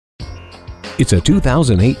It's a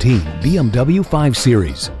 2018 BMW 5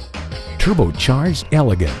 Series. Turbocharged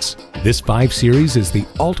elegance. This 5 Series is the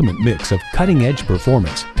ultimate mix of cutting-edge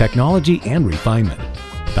performance, technology, and refinement.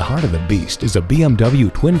 The heart of the beast is a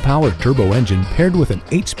BMW twin-power turbo engine paired with an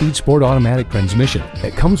 8-speed sport automatic transmission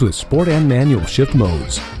that comes with sport and manual shift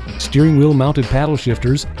modes, steering wheel mounted paddle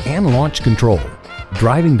shifters, and launch control.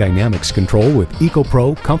 Driving dynamics control with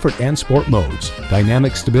EcoPro, Comfort, and Sport modes,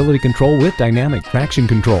 dynamic stability control with dynamic traction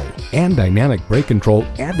control, and dynamic brake control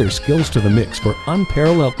add their skills to the mix for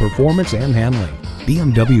unparalleled performance and handling.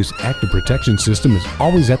 BMW's active protection system is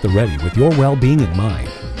always at the ready with your well-being in mind.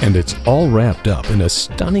 And it's all wrapped up in a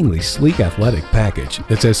stunningly sleek athletic package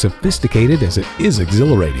that's as sophisticated as it is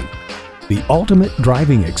exhilarating. The ultimate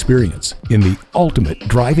driving experience in the ultimate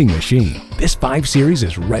driving machine. This 5 Series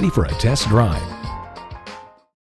is ready for a test drive.